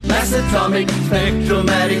Atomic,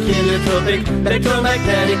 spectromatic, heliotropic,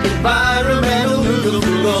 electromagnetic, environmental,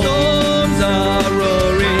 NooogaFloogal. Storms are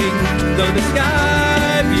roaring, though the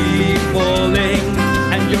sky be falling,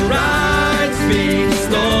 and your ride's been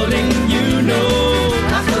stalling, you know.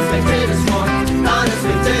 That's what spectators want, not a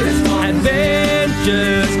spectators want.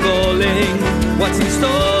 Adventure's calling, what's in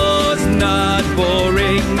store's not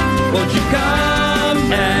boring. Won't you come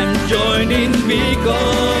and join in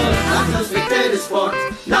because that's what spectators want,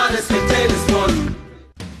 not a spectators want.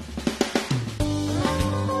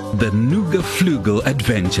 The NooogaFloogal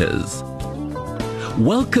Adventures.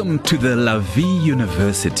 Welcome to the La Vie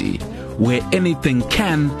University, where anything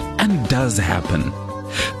can and does happen.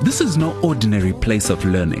 This is no ordinary place of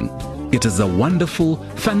learning. It is a wonderful,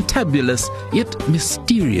 fantabulous, yet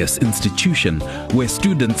mysterious institution where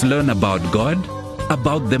students learn about God,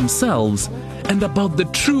 about themselves, and about the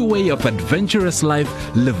true way of adventurous life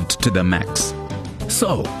lived to the max.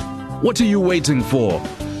 So, what are you waiting for?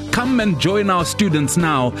 Come and join our students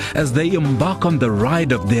now as they embark on the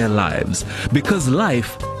ride of their lives, because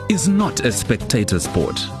life is not a spectator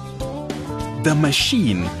sport. The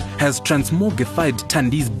machine has transmogrified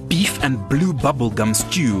Tandi's beef and blue bubblegum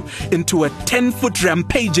stew into a 10-foot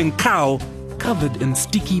rampaging cow covered in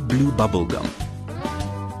sticky blue bubblegum.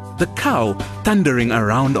 The cow, thundering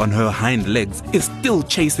around on her hind legs, is still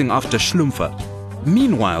chasing after Schlumpfer.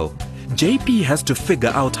 Meanwhile, JP has to figure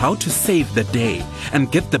out how to save the day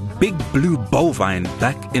and get the big blue bovine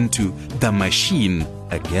back into the machine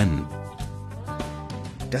again.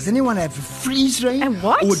 Does anyone have a freeze ray? And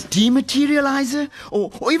what? Or dematerializer?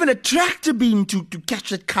 Or even a tractor beam to catch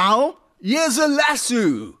that cow? Here's a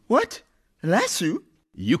lasso. What? A lasso?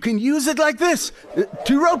 You can use it like this,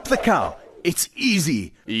 to rope the cow. It's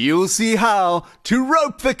easy. You'll see how to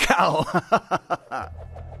rope the cow.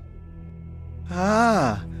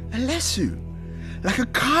 Ah, a lasso. Like a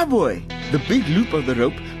cowboy. The big loop of the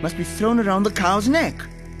rope must be thrown around the cow's neck.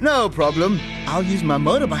 No problem. I'll use my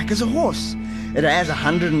motorbike as a horse. It has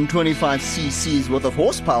 125 cc's worth of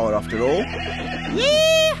horsepower after all.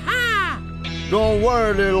 Yee-haw! Don't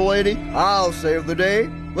worry, little lady. I'll save the day.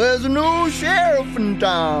 There's a new sheriff in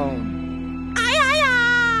town.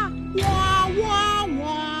 Ay-ay-ay! Wah, wah,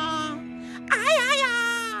 wah!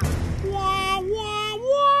 Ay-ay-ay! Wah, wah,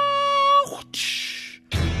 wah!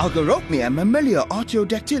 Algorithmia, mammalia,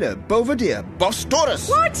 artiodactyla, bovidia, bos taurus.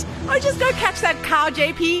 What? Oh, just go catch that cow,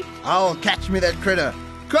 JP. I'll catch me that critter.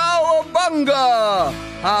 Cowabunga!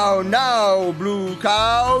 How now, blue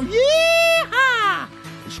cow? Yee-haw!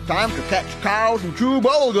 It's time to catch cows and chew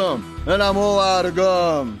bubblegum, and I'm all out of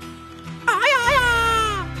gum.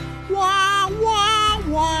 Ay-ay-ay! Wah, wah,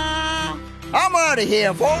 wah! I'm out of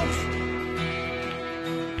here, folks.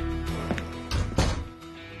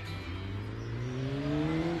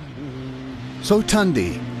 So,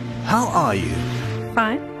 Tandi, how are you?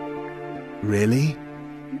 Fine. Really?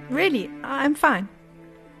 Really, I'm fine.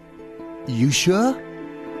 You sure?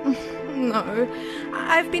 No,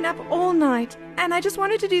 I've been up all night, and I just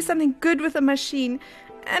wanted to do something good with the machine,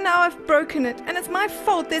 and now I've broken it, and it's my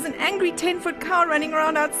fault. There's an angry 10-foot cow running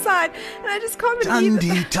around outside, and I just can't believe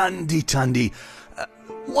it. Tandi,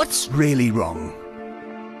 what's really wrong?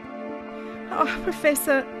 Oh,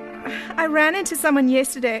 Professor, I ran into someone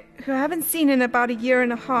yesterday who I haven't seen in about a year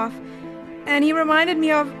and a half, and he reminded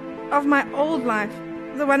me of my old life,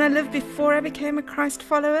 the one I lived before I became a Christ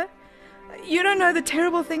follower. You don't know the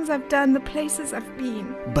terrible things I've done, the places I've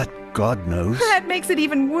been. But God knows. That makes it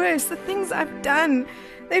even worse, the things I've done.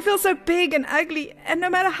 They feel so big and ugly, and no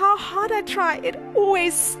matter how hard I try, it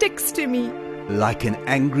always sticks to me. Like an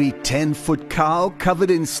angry 10-foot cow covered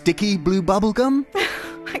in sticky blue bubblegum?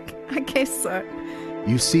 I guess so.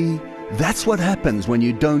 You see, that's what happens when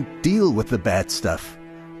you don't deal with the bad stuff.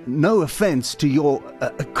 No offense to your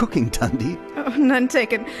cooking, Tandi. Oh, none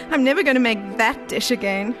taken. I'm never going to make that dish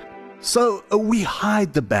again. So we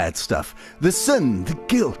hide the bad stuff, the sin, the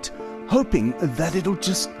guilt, hoping that it'll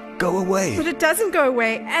just go away. But it doesn't go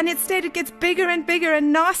away, and instead it gets bigger and bigger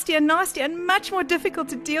and nastier and nastier and much more difficult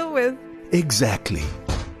to deal with. Exactly.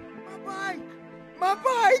 My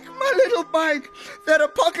bike, my little bike. That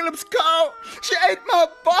apocalypse cow, she ate my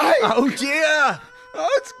bike. Oh dear. Oh,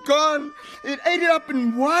 it's gone. It ate it up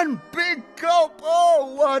in one big gulp.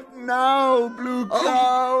 Oh, what now, blue cow?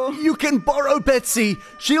 Oh, you can borrow Betsy.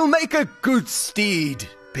 She'll make a good steed.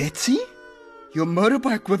 Betsy? Your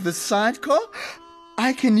motorbike with the sidecar?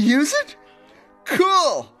 I can use it?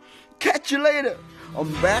 Cool. Catch you later.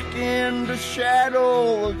 I'm back in the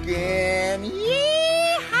shadow again.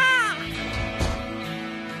 Yeehaw!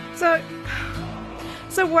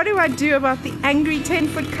 So what do I do about the angry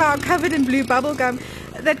 10-foot cow covered in blue bubblegum?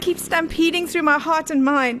 that keeps stampeding through my heart and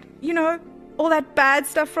mind. You know, all that bad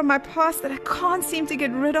stuff from my past that I can't seem to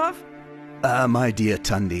get rid of. My dear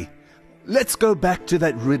Tundi, let's go back to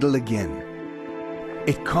that riddle again.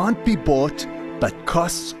 It can't be bought, but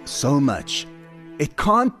costs so much. It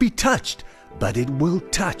can't be touched, but it will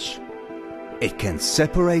touch. It can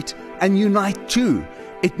separate and unite too.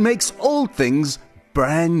 It makes old things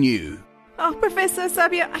brand new. Oh, Professor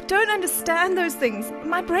Sabia, I don't understand those things.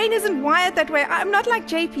 My brain isn't wired that way. I'm not like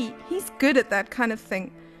JP. He's good at that kind of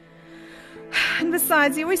thing. And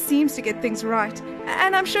besides, he always seems to get things right.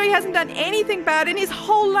 And I'm sure he hasn't done anything bad in his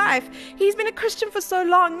whole life. He's been a Christian for so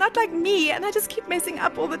long, not like me, and I just keep messing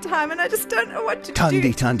up all the time, and I just don't know what to do.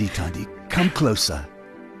 Tundi, come closer.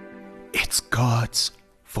 It's God's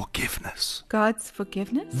forgiveness. God's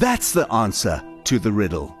forgiveness? That's the answer to the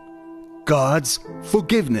riddle. God's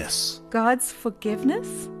forgiveness. God's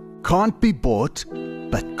forgiveness? Can't be bought,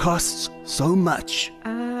 but costs so much.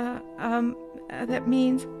 That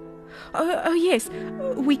means... Oh, yes.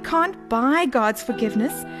 We can't buy God's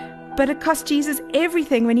forgiveness, but it cost Jesus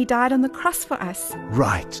everything when he died on the cross for us.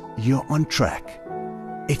 Right, you're on track.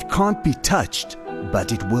 It can't be touched,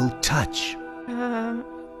 but it will touch.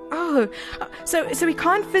 So we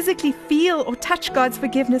can't physically feel or touch God's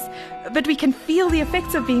forgiveness, but we can feel the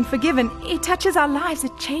effects of being forgiven. It touches our lives.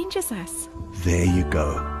 It changes us. There you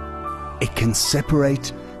go. It can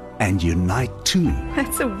separate and unite too.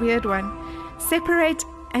 That's a weird one. Separate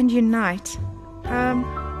and unite.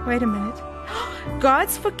 Wait a minute.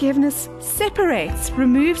 God's forgiveness separates,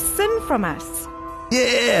 removes sin from us.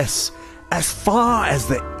 Yes! As far as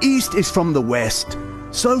the east is from the west,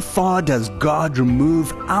 so far does God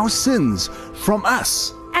remove our sins from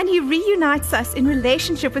us. And he reunites us in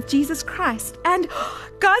relationship with Jesus Christ. And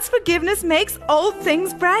God's forgiveness makes old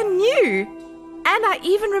things brand new. And I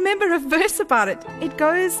even remember a verse about it. It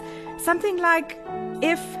goes something like,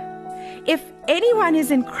 if anyone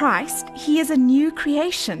is in Christ, he is a new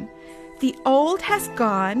creation. The old has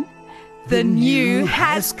gone, the new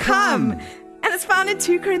has come. And it's found in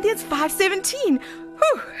 2 Corinthians 5:17.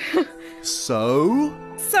 Whew. So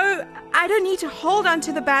I don't need to hold on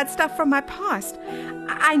to the bad stuff from my past.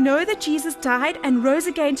 I know that Jesus died and rose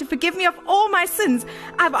again to forgive me of all my sins.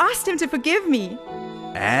 I've asked him to forgive me.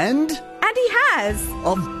 And he has.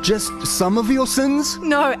 of just some of your sins?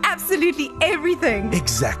 No, absolutely everything.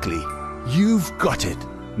 Exactly. You've got it.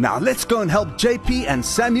 Now let's go and help JP and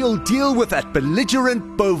Samuel deal with that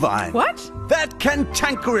belligerent bovine. What? That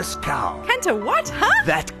cantankerous cow. Kanta what, huh?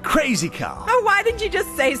 That crazy cow. Oh, why didn't you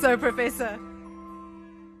just say so, Professor?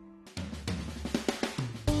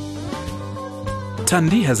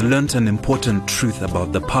 Tundi has learnt an important truth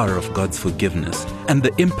about the power of God's forgiveness and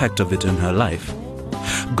the impact of it in her life.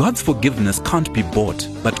 God's forgiveness can't be bought,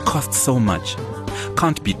 but costs so much.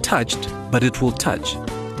 Can't be touched, but it will touch.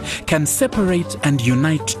 Can separate and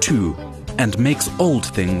unite too, and makes old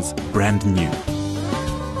things brand new.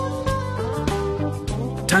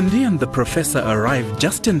 Tundi and the professor arrived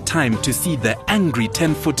just in time to see the angry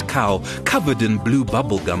 10-foot cow covered in blue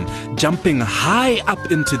bubblegum jumping high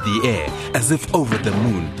up into the air as if over the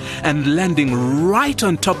moon and landing right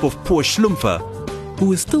on top of poor Schlumpfer,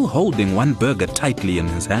 who is still holding one burger tightly in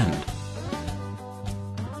his hand.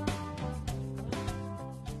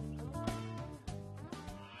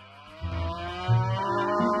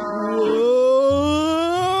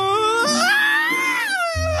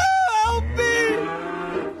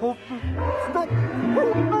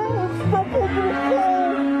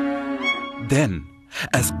 Then,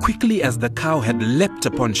 as quickly as the cow had leapt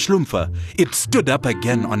upon Schlumpfer, it stood up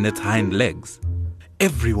again on its hind legs.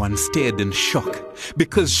 Everyone stared in shock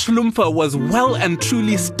because Schlumpfer was well and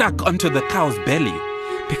truly stuck onto the cow's belly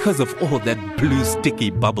because of all that blue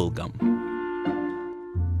sticky bubblegum.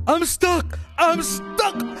 I'm stuck on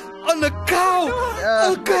the cow.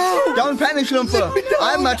 A cow. Don't panic, Schlumpfer.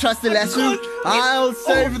 I'm my trusted lasso. I'll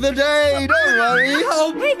save the day. Don't worry.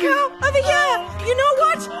 Hey, cow, over here. You know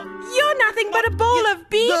what? You're nothing but a bowl of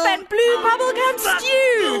beef and blue bubblegum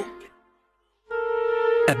stew.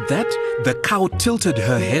 At that, the cow tilted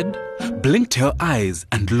her head, blinked her eyes,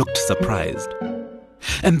 and looked surprised.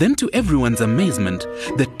 And then, to everyone's amazement,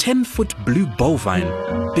 the 10-foot blue bovine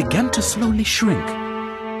began to slowly shrink.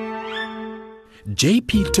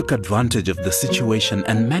 JP took advantage of the situation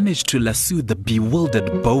and managed to lasso the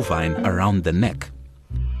bewildered bovine around the neck.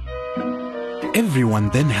 Everyone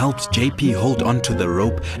then helped JP hold onto the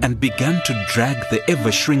rope and began to drag the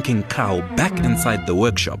ever-shrinking cow back inside the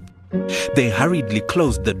workshop. They hurriedly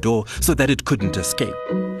closed the door so that it couldn't escape.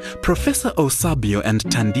 Professor Osabio and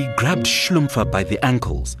Tundi grabbed Schlumpfer by the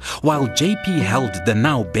ankles, while JP held the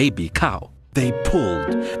now baby cow. They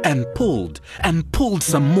pulled and pulled and pulled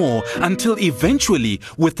some more until eventually,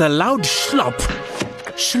 with a loud slop,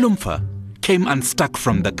 Schlumpfer came unstuck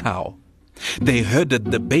from the cow. They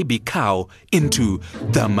herded the baby cow into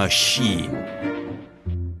the machine.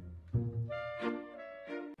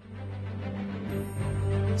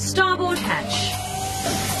 Starboard hatch.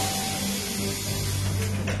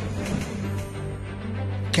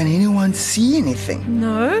 Can anyone see anything?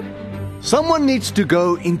 No? Someone needs to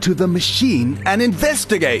go into the machine and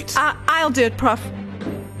investigate. I'll do it, Prof.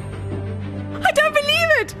 I don't believe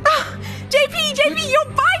it! Oh, JP, your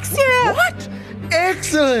bike's here! What?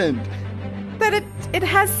 Excellent! But it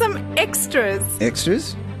has some extras.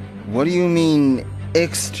 Extras? What do you mean,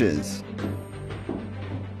 extras?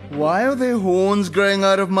 Why are there horns growing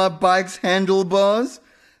out of my bike's handlebars?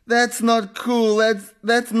 That's not cool.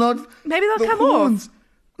 That's not... Maybe they'll the come horns.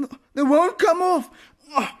 off. They won't come off.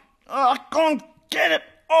 I can't get it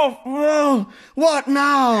off. Oh, what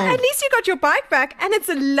now? At least you got your bike back, and it's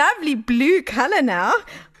a lovely blue color now.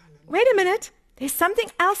 Wait a minute. There's something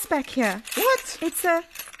else back here. What? It's a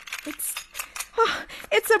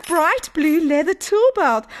bright blue leather tool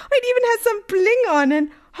belt. It even has some bling on,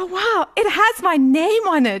 and oh wow, it has my name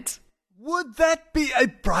on it. Would that be a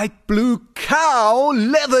bright blue cow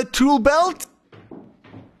leather tool belt?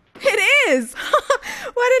 It is!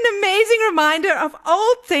 What an amazing reminder of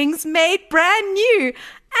old things made brand new.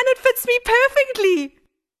 And it fits me perfectly.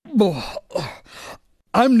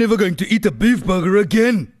 I'm never going to eat a beef burger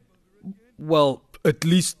again. Well, at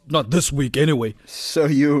least not this week anyway. So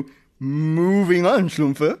you moving on,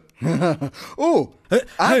 Schlumpfer? Oh,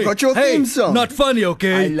 I got your theme song. Not funny,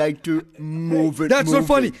 okay? I like to move it. That's not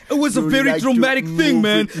funny. It was a very traumatic thing,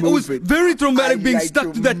 man. It was very traumatic being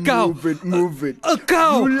stuck to that cow. Move it. A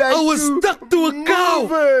cow. I was stuck to a cow.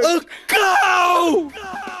 A cow.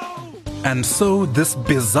 And so this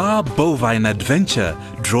bizarre bovine adventure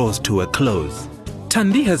draws to a close.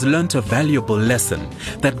 Thandi has learnt a valuable lesson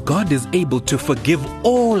that God is able to forgive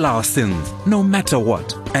all our sins, no matter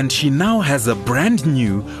what. And she now has a brand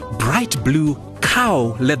new, bright blue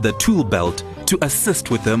cow leather tool belt to assist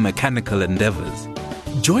with her mechanical endeavors.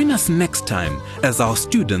 Join us next time as our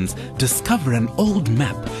students discover an old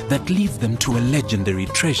map that leads them to a legendary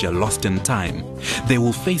treasure lost in time. They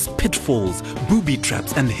will face pitfalls, booby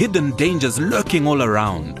traps, and hidden dangers lurking all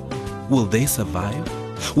around. Will they survive?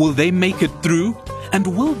 Will they make it through? And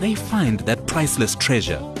will they find that priceless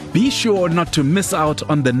treasure? Be sure not to miss out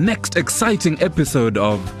on the next exciting episode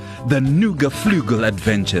of the NooogaFloogal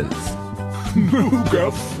Adventures.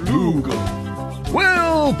 NooogaFloogal.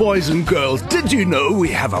 Well, boys and girls, did you know we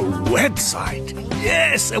have a website?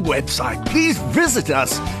 Yes, a website. Please visit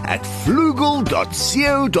us at floogal.co.za.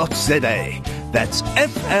 That's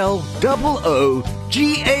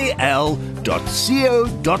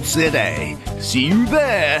FLOOGAL.co.za. See you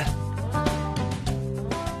there.